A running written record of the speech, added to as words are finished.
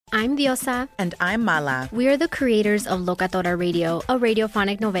I'm Diosa. And I'm Mala. We are the creators of Locatora Radio, a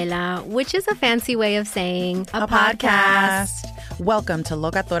radiophonic novela, which is a fancy way of saying a podcast. Welcome to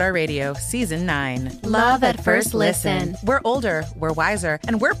Locatora Radio, Season 9. Love at first listen. We're older, we're wiser,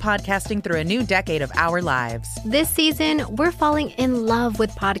 and we're podcasting through a new decade of our lives. This season, we're falling in love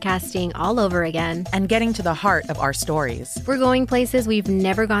with podcasting all over again. And getting to the heart of our stories. We're going places we've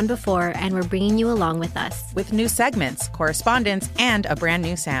never gone before, and we're bringing you along with us. With new segments, correspondence, and a brand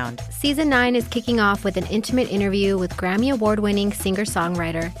new sound. Season 9 is kicking off with an intimate interview with Grammy Award-winning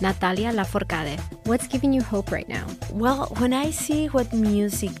singer-songwriter Natalia Lafourcade. What's giving you hope right now? Well, when I see what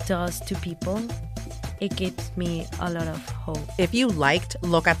music does to people, it gives me a lot of hope. If you liked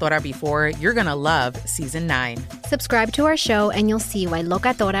Locatora before, you're going to love Season 9. Subscribe to our show and you'll see why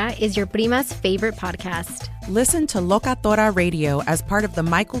Locatora is your prima's favorite podcast. Listen to Locatora Radio as part of the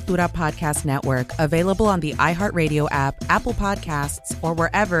My Cultura Podcast Network, available on the iHeartRadio app, Apple Podcasts, or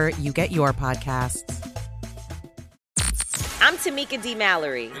wherever you get your podcasts. I'm Tamika D.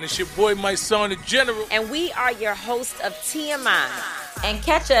 Mallory. And it's your boy, my son, the General. And we are your hosts of TMI. And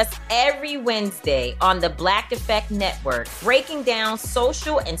catch us every Wednesday on the Black Effect Network, breaking down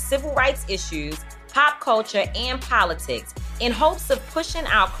social and civil rights issues, pop culture, and politics, in hopes of pushing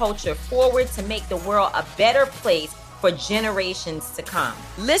our culture forward to make the world a better place for generations to come.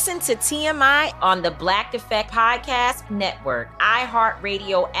 Listen to TMI on the Black Effect Podcast Network,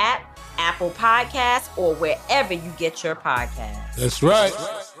 iHeartRadio app, Apple Podcasts, or wherever you get your podcasts. That's right.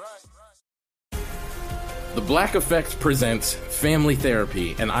 The Black Effect presents Family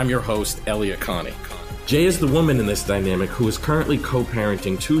Therapy, and I'm your host, Elliot Connie. Jay is the woman in this dynamic who is currently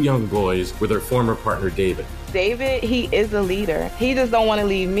co-parenting 2 young boys with her former partner, David. David, he is a leader. He just don't want to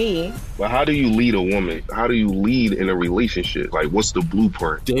leave me. But how do you lead a woman? How do you lead in a relationship? Like, what's the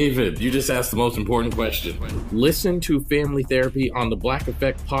blueprint? David, you just asked the most important question. Listen to Family Therapy on the Black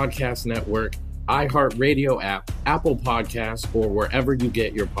Effect Podcast Network, iHeartRadio app, Apple Podcasts, or wherever you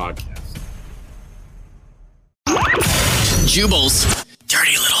get your podcasts. Jubal's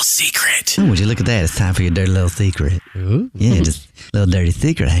dirty little secret. Oh, would you look at that? It's time for your dirty little secret. Ooh. Yeah, just a little dirty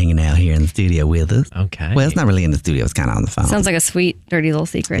secret hanging out here in the studio with us. Okay. Well, it's not really in the studio. It's kind of on the phone. Sounds like a sweet, dirty little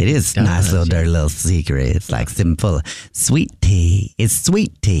secret. It is a nice little dirty little secret. It's like sipping full of sweet tea. It's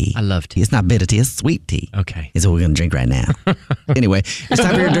sweet tea. I love tea. It's not bitter tea. It's sweet tea. Okay. It's what we're going to drink right now. Anyway, it's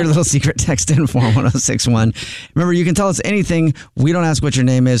time for your dirty little secret. Text in 41061. Remember, you can tell us anything. We don't ask what your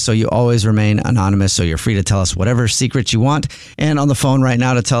name is, so you always remain anonymous. So you're free to tell us whatever secret you want. And on the phone right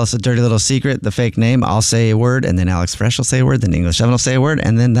now to tell us a dirty little secret, the fake name, I'll say a word, and then Alex Fresh will say a word, then English Evan will say a word,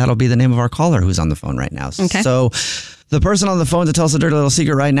 and then that'll be the name of our caller who's on the phone right now. Okay. So the person on the phone to tell us a dirty little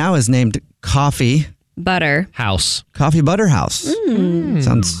secret right now is named Coffee Butter House. Coffee Butter House.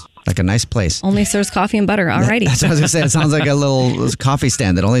 Sounds like a nice place. Only serves coffee and butter. Alrighty. That's what I was going to say. It sounds like a little coffee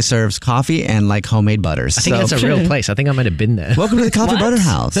stand that only serves coffee and like homemade butters. I think that's a real place. I think I might have been there. Welcome to the Coffee Butter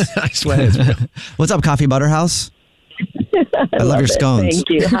House. I swear it's real. What's up, Coffee Butter House? I love your scones. Thank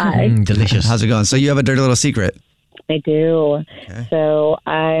you. Hi. Delicious. How's it going? So you have a dirty little secret. I do. Okay. So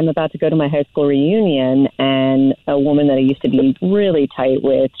I'm about to go to my high school reunion, and a woman that I used to be really tight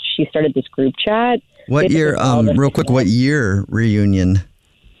with, she started this group chat. What year, real quick, what year reunion?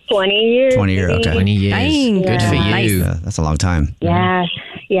 20 years. 20 years, okay. 20 years. Dang. Good for Yeah. you. Yeah, that's a long time. Yeah,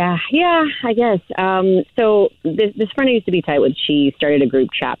 I guess. So this friend I used to be tight with, she started a group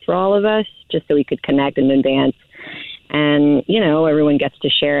chat for all of us, just so we could connect in advance. And, you know, everyone gets to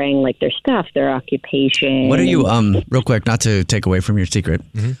sharing, like, their stuff, their occupation. What are you, real quick, not to take away from your secret,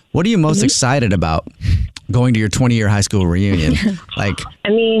 what are you most excited about going to your 20-year high school reunion? Like, I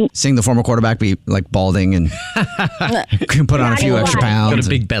mean, seeing the former quarterback be, like, balding and put on a few extra pounds. Got a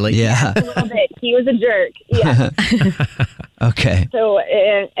big belly. Yeah. a little bit. He was a jerk. Yeah. Okay. So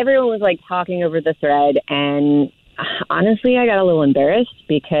everyone was, like, talking over the thread, and honestly, I got a little embarrassed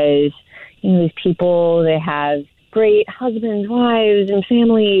because, you know, these people, they have great husbands, wives, and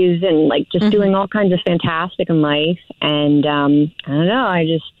families, and like just doing all kinds of fantastic in life. And I don't know,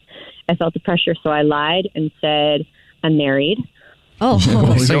 I felt the pressure, so I lied and said I'm married. Oh,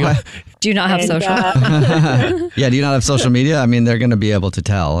 So do you not have social? yeah, do you not have social media? I mean, they're going to be able to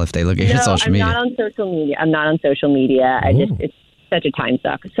tell if they look at your social media. I'm not on social media. It's such a time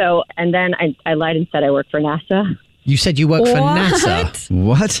suck. So, and then I lied and said I work for NASA. You said you work for NASA.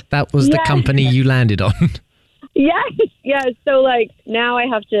 What? That was the company you landed on. Yeah. So like now I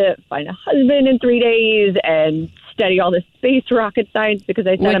have to find a husband in 3 days and study all this space rocket science because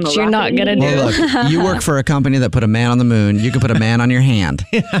I said I'm a Which you're rocket not gonna engineer. do. Well, look, you work for a company that put a man on the moon. You can put a man on your hand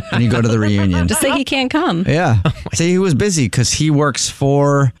and you go to the reunion. Just say he can't come. Yeah. See, he was busy because he works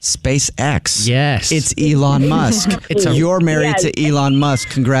for SpaceX. Yes. It's Elon Musk. You're married to Elon Musk.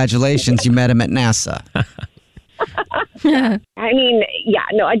 Congratulations. You met him at NASA. I mean, yeah,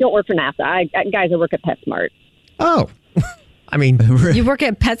 no, I don't work for NASA. Guys, I work at PetSmart. Oh. I mean, You work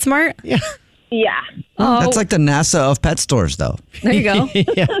at PetSmart? yeah. Yeah. Oh, That's like the NASA of pet stores, though. there you go.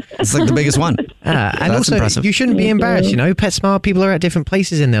 Yeah. It's like the biggest one. And that's also, impressive. you shouldn't be embarrassed. You know, PetSmart people are at different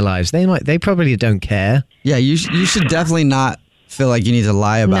places in their lives. They probably don't care. Yeah, you should definitely not feel like you need to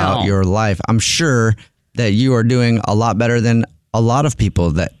lie about No. your life. I'm sure that you are doing a lot better than a lot of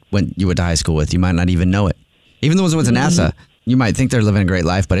people that you went to high school with. You might not even know it. Even the ones that went to NASA, you might think they're living a great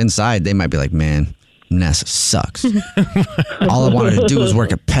life, but inside they might be like, man, NASA sucks. All I wanted to do was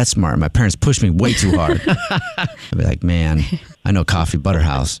work at PetSmart. My parents pushed me way too hard. I'd be like, man, I know Coffee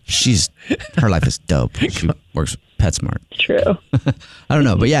Butterhouse. Her life is dope. She works with PetSmart. True. I don't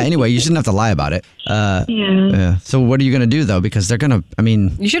know. But yeah, anyway, you shouldn't have to lie about it. Yeah. So what are you going to do, though? Because they're going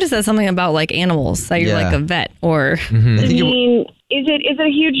to, You should have said something about like animals, that you're like a vet or. I mean, is it a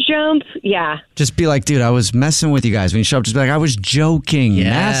huge jump? Yeah. just be like, dude, I was messing with you guys. When you show up, just be like, I was joking.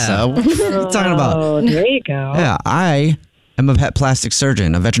 Yeah. NASA. What are you talking about? Oh, there you go. Yeah, I am a pet plastic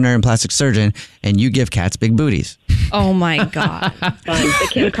surgeon, a veterinarian plastic surgeon, and you give cats big booties. Oh my God. Fun. The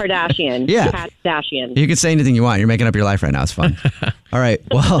Kim Kardashian. Yeah. Kardashian. You can say anything you want. You're making up your life right now. It's fun. All right.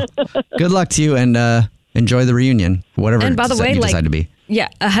 Well, good luck to you and enjoy the reunion, whatever And by the way, you like, decide to be. Yeah,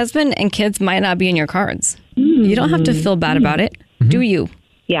 a husband and kids might not be in your cards. You don't have to feel bad about it, do you?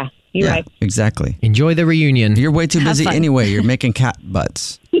 Yeah, you're right. Exactly. Enjoy the reunion. You're way too Have busy fun. anyway. You're making cat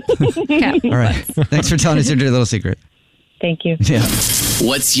butts. Cat All right. Thanks for telling us your dirty little secret. Thank you. Yeah.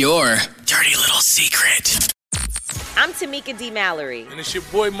 What's your dirty little secret? I'm Tamika D. Mallory. And it's your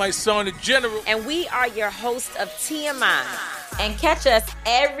boy, my son, the General. And we are your hosts of TMI. And catch us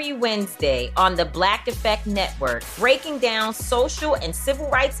every Wednesday on the Black Effect Network, breaking down social and civil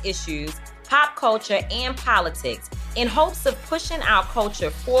rights issues, pop culture, and politics in hopes of pushing our culture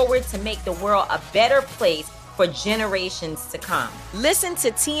forward to make the world a better place for generations to come. Listen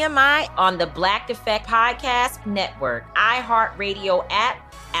to TMI on the Black Effect Podcast Network, iHeartRadio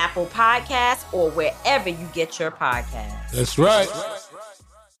app, Apple Podcasts, or wherever you get your podcasts. That's right.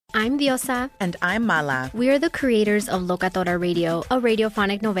 I'm Diosa. And I'm Mala. We are the creators of Locatora Radio, a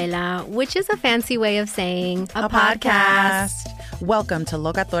radiophonic novela, which is a fancy way of saying A podcast. Welcome to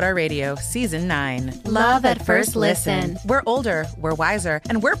Locatora Radio Season 9. Love at First Listen. We're older, we're wiser,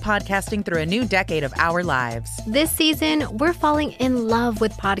 and we're podcasting through a new decade of our lives. This season, we're falling in love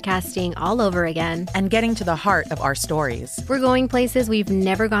with podcasting all over again. And getting to the heart of our stories. We're going places we've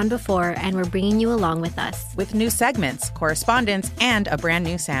never gone before, and we're bringing you along with us. With new segments, correspondence, and a brand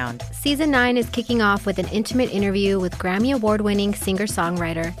new sound. Season 9 is kicking off with an intimate interview with Grammy Award-winning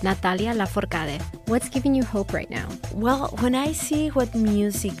singer-songwriter Natalia Lafourcade. What's giving you hope right now? Well, when I see what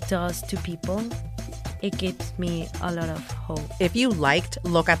music does to people, it gives me a lot of hope. If you liked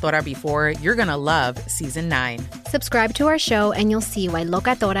Locatora before, you're going to love Season 9. Subscribe to our show and you'll see why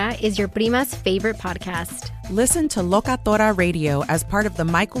Locatora is your prima's favorite podcast. Listen to Locatora Radio as part of the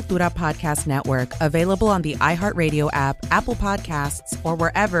My Cultura Podcast Network, available on the iHeartRadio app, Apple Podcasts, or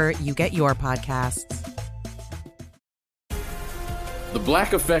wherever you get your podcasts. The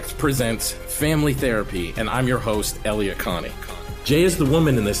Black Effect presents Family Therapy, and I'm your host, Elia Connie. Jay is the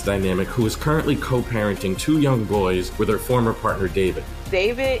woman in this dynamic who is currently co-parenting 2 young boys with her former partner, David.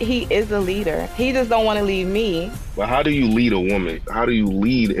 David, he is a leader. He just don't want to leave me. But how do you lead a woman? How do you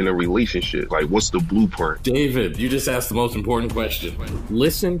lead in a relationship? Like, what's the blueprint? David, you just asked the most important question.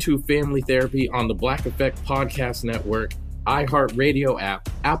 Listen to Family Therapy on the Black Effect Podcast Network, iHeartRadio app,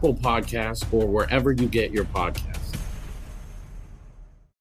 Apple Podcasts, or wherever you get your podcasts.